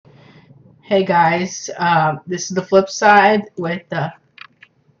Hey guys, this is the flip side with the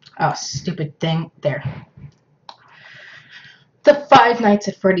stupid thing there. The Five Nights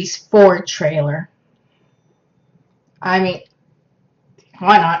at Freddy's 4 trailer. I mean,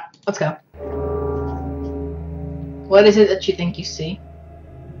 why not? Let's go. What is it that you think you see?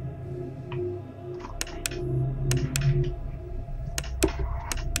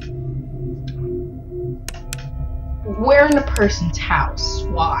 We're in a person's house.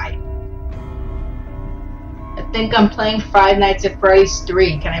 Why? I think I'm playing Five Nights at Freddy's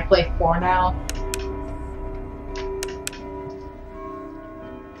 3. Can I play 4 now?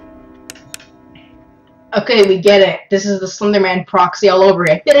 Okay, we get it. This is the Slenderman proxy all over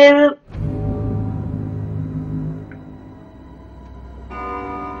it.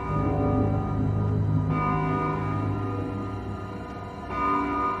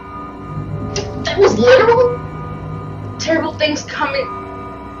 That was literal? Terrible things coming.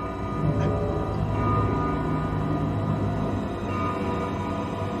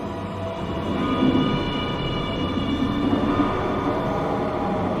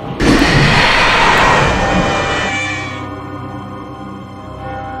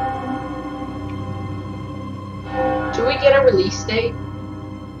 Do we get a release date?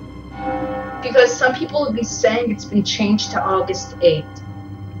 Because some people have been saying it's been changed to August 8th.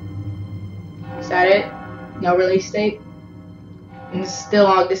 Is that it? No release date? And it's still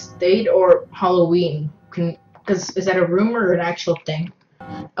August 8th or Halloween? Because is that a rumor or an actual thing?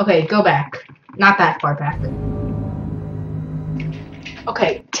 Okay, go back. Not that far back.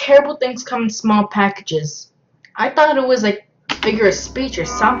 Okay, terrible things come in small packages. I thought it was like a figure of speech or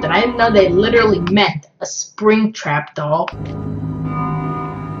something. I didn't know they literally meant a Springtrap doll.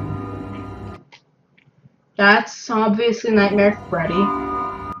 That's obviously Nightmare Freddy.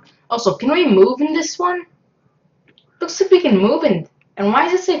 Also, can we move in this one? Looks like we can move in. And why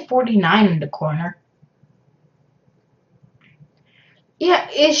does it say 49 in the corner? Yeah,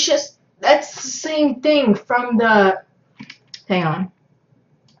 it's just, that's the same thing from the, hang on.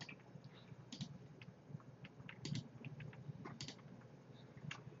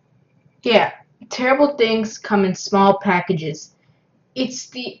 Yeah, terrible things come in small packages. It's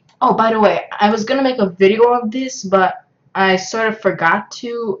the, oh, by the way, I was gonna make a video of this, but I sort of forgot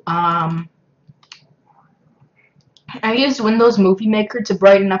to. I used Windows Movie Maker to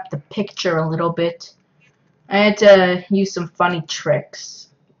brighten up the picture a little bit. I had to use some funny tricks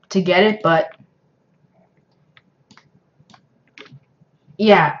to get it, but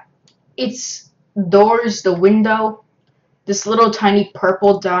yeah, it's doors, the window, this little tiny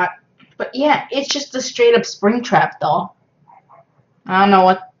purple dot. But yeah, it's just a straight up Springtrap doll. I don't know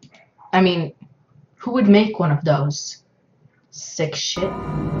what, I mean, who would make one of those? Sick shit.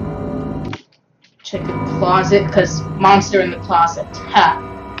 Check the closet, because monster in the closet.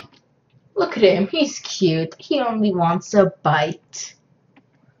 Ha! Look at him, he's cute. He only wants a bite.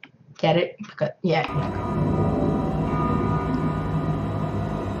 Get it? Yeah.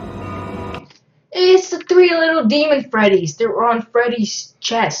 It's the three little demon Freddys. They were on Freddy's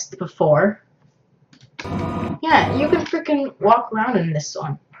chest before. Yeah, you can freaking walk around in this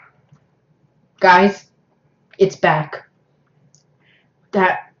one. Guys, it's back.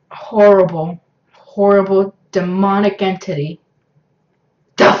 That horrible demonic entity.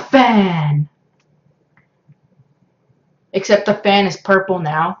 The fan! Except the fan is purple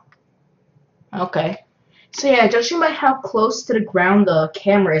now. Okay. So yeah, judging by how close to the ground the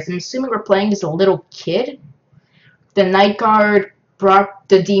camera is, I'm assuming we're playing as a little kid. The night guard brought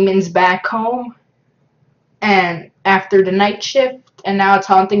the demons back home, and after the night shift, and now it's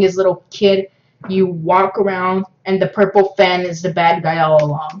haunting his little kid, you walk around, and the purple fan is the bad guy all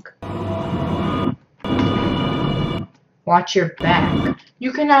along. Watch your back.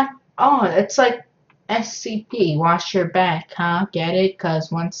 You cannot. Oh, it's like SCP. Watch your back, huh? Get it?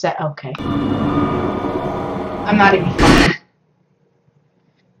 Cause one set. Okay. I'm not even funny.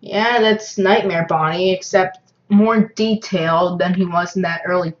 Yeah, that's Nightmare Bonnie, except more detailed than he was in that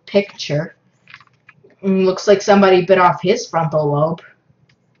early picture. Looks like somebody bit off his frontal lobe.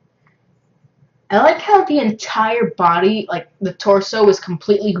 I like how the entire body, like the torso, is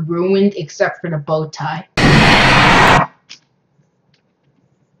completely ruined except for the bow tie.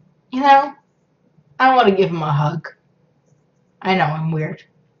 You know, I want to give him a hug. I know, I'm weird.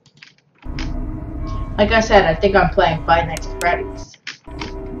 Like I said, I think I'm playing Five Nights at Freddy's.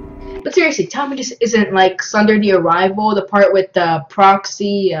 But seriously, tell me this isn't like Under the Arrival, the part with the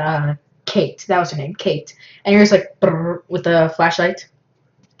proxy, Kate. That was her name, Kate. And you're just like, brrr, with the flashlight.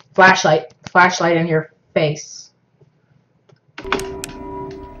 Flashlight in your face.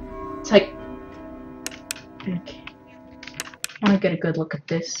 It's like, okay. I want to get a good look at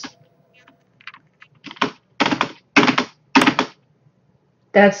this.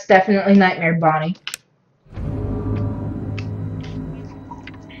 That's definitely Nightmare Bonnie.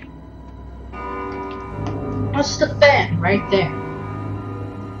 That's the fan right there.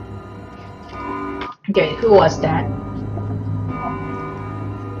 Okay, who was that?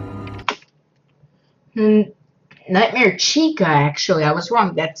 Nightmare Chica, actually. I was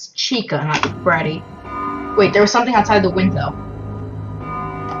wrong. That's Chica, not Freddy. Wait, there was something outside the window.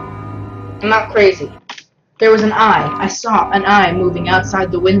 I'm not crazy. There was an eye. I saw an eye moving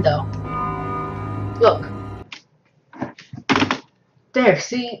outside the window. Look. There,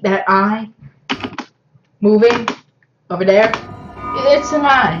 see that eye? Moving? Over there? It's an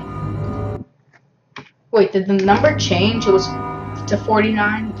eye. Wait, did the number change? It was to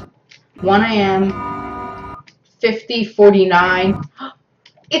 49? 1 a.m. 50:49.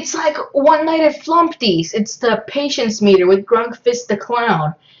 It's like One Night at Flumpty's. It's the patience meter with Grunk Fist the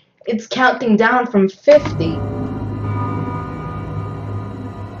Clown. It's counting down from 50.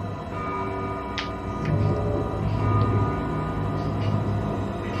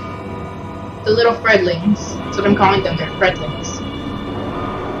 The little Fredlings. That's what I'm calling them. They're Fredlings.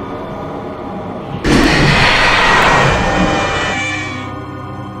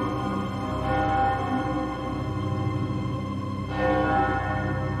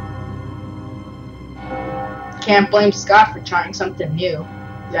 Can't blame Scott for trying something new.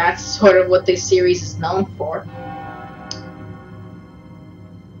 That's sort of what this series is known for.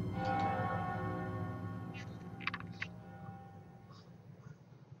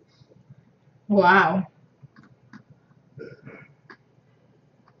 Wow.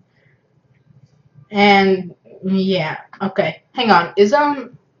 And yeah, okay. Hang on.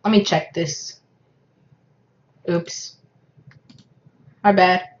 Let me check this. Oops. My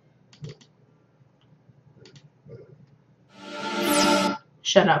bad.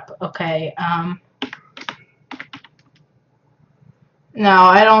 Shut up. Okay. No,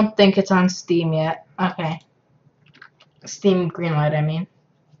 I don't think it's on Steam yet. Okay. Steam Greenlight, I mean.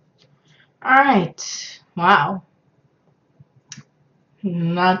 Alright. Wow.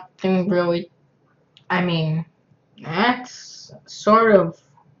 Nothing really. I mean, that's sort of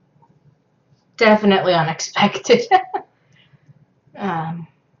definitely unexpected.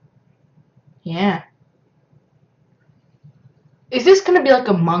 Yeah. Is this gonna be like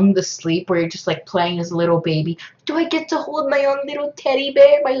Among the Sleep where you're just like playing as a little baby? Do I get to hold my own little teddy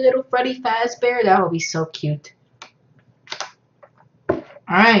bear, my little Freddy Fazbear? That would be so cute.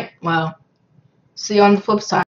 Alright, well, see you on the flip side.